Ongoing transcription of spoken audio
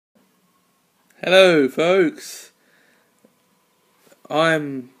Hello folks,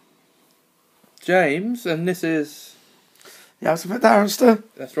 I'm James and this is... Yeah, it's a bit Darrenster.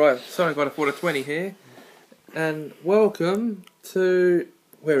 That's right, Sonic got a 4 to 20 here. And welcome to...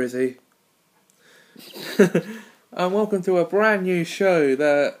 Where is he? And welcome to a brand new show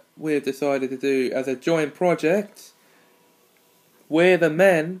that we've decided to do as a joint project. We're the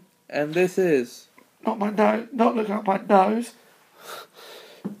men, and this is... Not looking at my nose.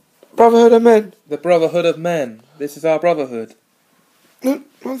 Brotherhood of Men. The Brotherhood of Men. This is our brotherhood. Look,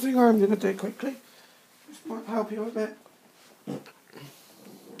 one thing I'm going to do quickly. This might help you a bit.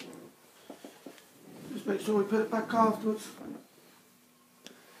 Just make sure we put it back afterwards.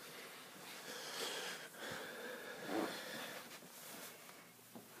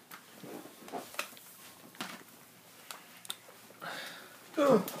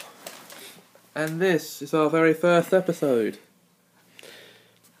 And this is our very first episode.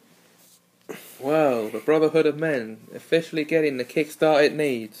 Well, the Brotherhood of Men officially getting the kickstart it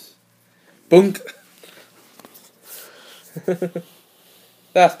needs. Bunk!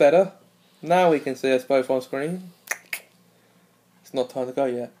 That's better. Now we can see us both on screen. It's not time to go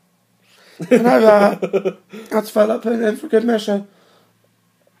yet. I know that. That's felt like putting in for a good measure.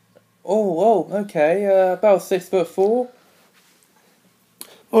 Oh, okay. About 6'4".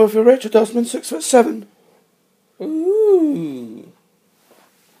 Or if you're Richard Osman, 6'7". Ooh.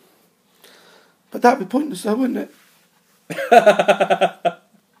 But that'd be pointless though, wouldn't it?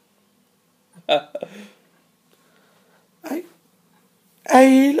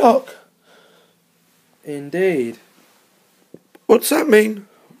 Hey, look. Indeed. What's that mean?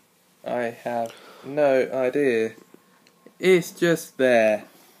 I have no idea. It's just there.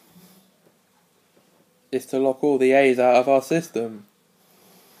 It's to lock all the A's out of our system.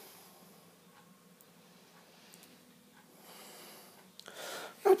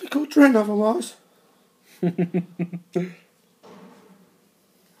 That'd be called Dren otherwise.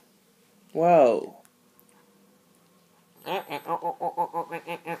 Well. I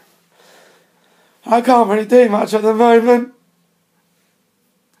can't really do much at the moment.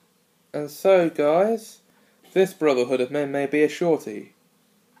 And so, guys, this Brotherhood of Men may be a shorty.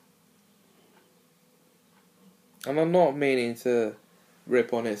 And I'm not meaning to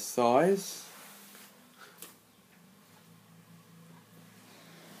rip on its size.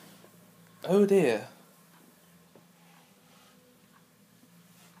 Oh dear.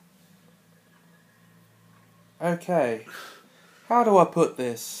 Okay. How do I put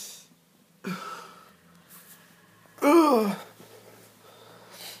this?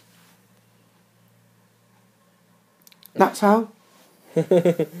 That's how.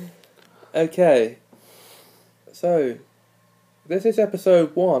 Okay. So, this is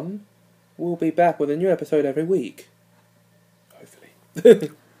episode 1. We'll be back with a new episode every week.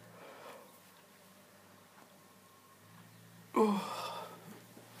 Hopefully.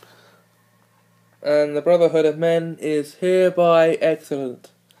 And the Brotherhood of Men is hereby excellent.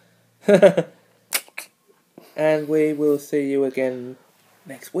 And we will see you again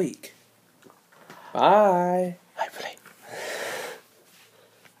next week. Bye. Hopefully.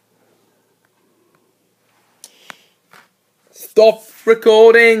 Stop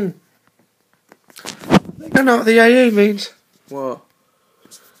recording! I don't know what the AE means. What?